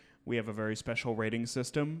Shrek-Temper, we have a very special rating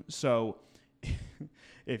system. So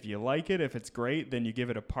if you like it, if it's great, then you give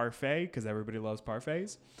it a parfait because everybody loves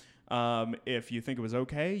parfaits. If you think it was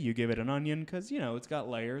okay, you give it an onion because, it's got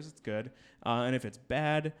layers. It's good. And if it's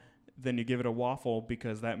bad, then you give it a waffle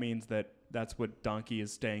because that means that's what Donkey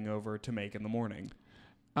is staying over to make in the morning.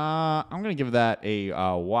 I'm going to give that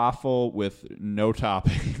a waffle with no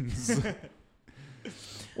toppings.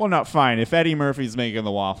 Well, not fine. If Eddie Murphy's making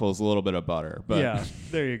the waffles, a little bit of butter. But yeah,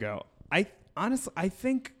 there you go. I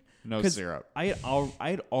think no syrup. I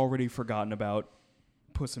had already forgotten about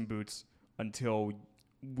Puss in Boots until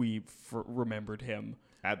we remembered him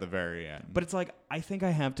at the very end. But it's like I think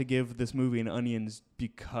I have to give this movie an onions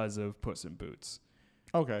because of Puss in Boots.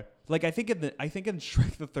 Okay. Like I think in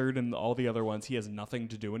Shrek the Third and all the other ones, he has nothing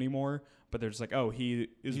to do anymore. But they're just like, oh, he's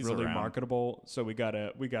really around. Marketable, so we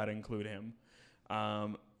gotta include him.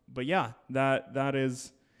 But yeah, that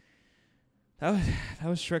was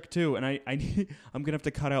Shrek 2, and I'm gonna have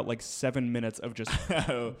to cut out like 7 minutes of just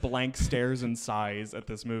blank stares and sighs at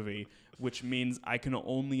this movie, which means I can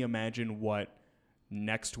only imagine what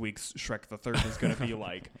next week's Shrek the Third is going to be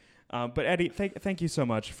like. But Eddie, thank you so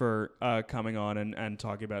much for coming on and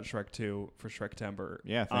talking about Shrek 2 for Shrektember.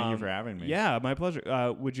 Yeah, thank you for having me. Yeah, my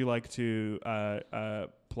pleasure. Would you like to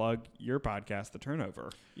plug your podcast, The Turnover?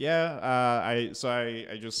 Yeah, I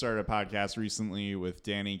just started a podcast recently with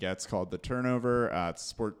Danny Getz called The Turnover.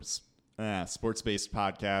 It's a sports-based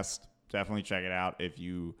podcast. Definitely check it out if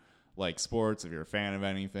you like sports, if you're a fan of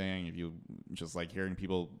anything, if you just like hearing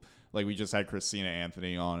people. Like, we just had Christina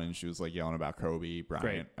Anthony on, and she was like yelling about Kobe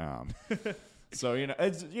Bryant. So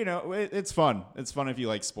it's fun. It's fun if you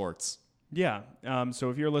like sports. Yeah.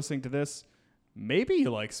 So if you're listening to this, maybe you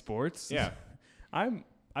like sports. Yeah.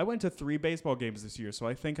 I went to 3 baseball games this year, so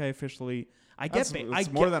I think I officially That's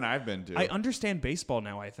more than I've been to. I understand baseball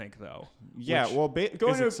now, I think, though. Yeah, well,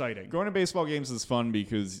 exciting. Going to baseball games is fun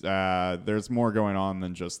because there's more going on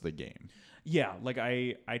than just the game. Yeah, like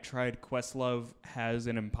I tried Questlove has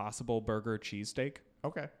an Impossible Burger cheesesteak.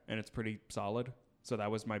 Okay. And it's pretty solid. So that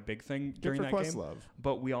was my big thing during that Questlove. game.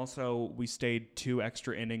 But we stayed 2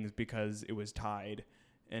 extra innings because it was tied,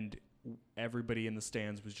 and everybody in the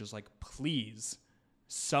stands was just like, please,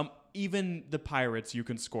 even the Pirates, you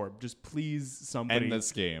can score. Just please, somebody end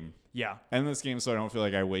this game. Yeah. End this game so I don't feel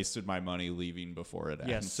like I wasted my money leaving before it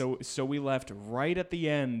ends. Yeah, so we left right at the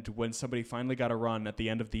end when somebody finally got a run at the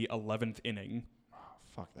end of the 11th inning. Oh,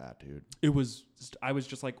 fuck that, dude. I was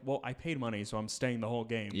just like, well, I paid money, so I'm staying the whole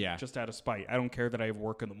game. Yeah. Just out of spite. I don't care that I have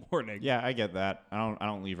work in the morning. Yeah, I get that. I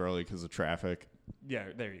don't leave early because of traffic. Yeah,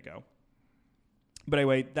 there you go. But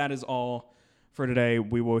anyway, that is all for today.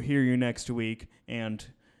 We will hear you next week, and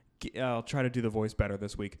I'll try to do the voice better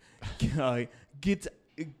this week.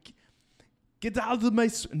 Get out of my...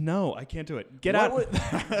 No, I can't do it. Get out...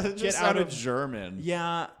 It just sounded German.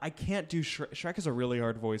 Yeah, I can't do... Shrek is a really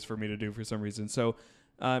hard voice for me to do for some reason. So...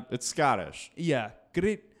 it's Scottish. Yeah.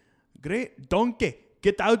 Great donkey.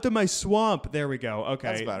 Get out of my swamp. There we go. Okay.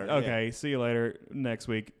 That's better. Okay, See you later next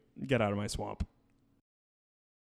week. Get out of my swamp.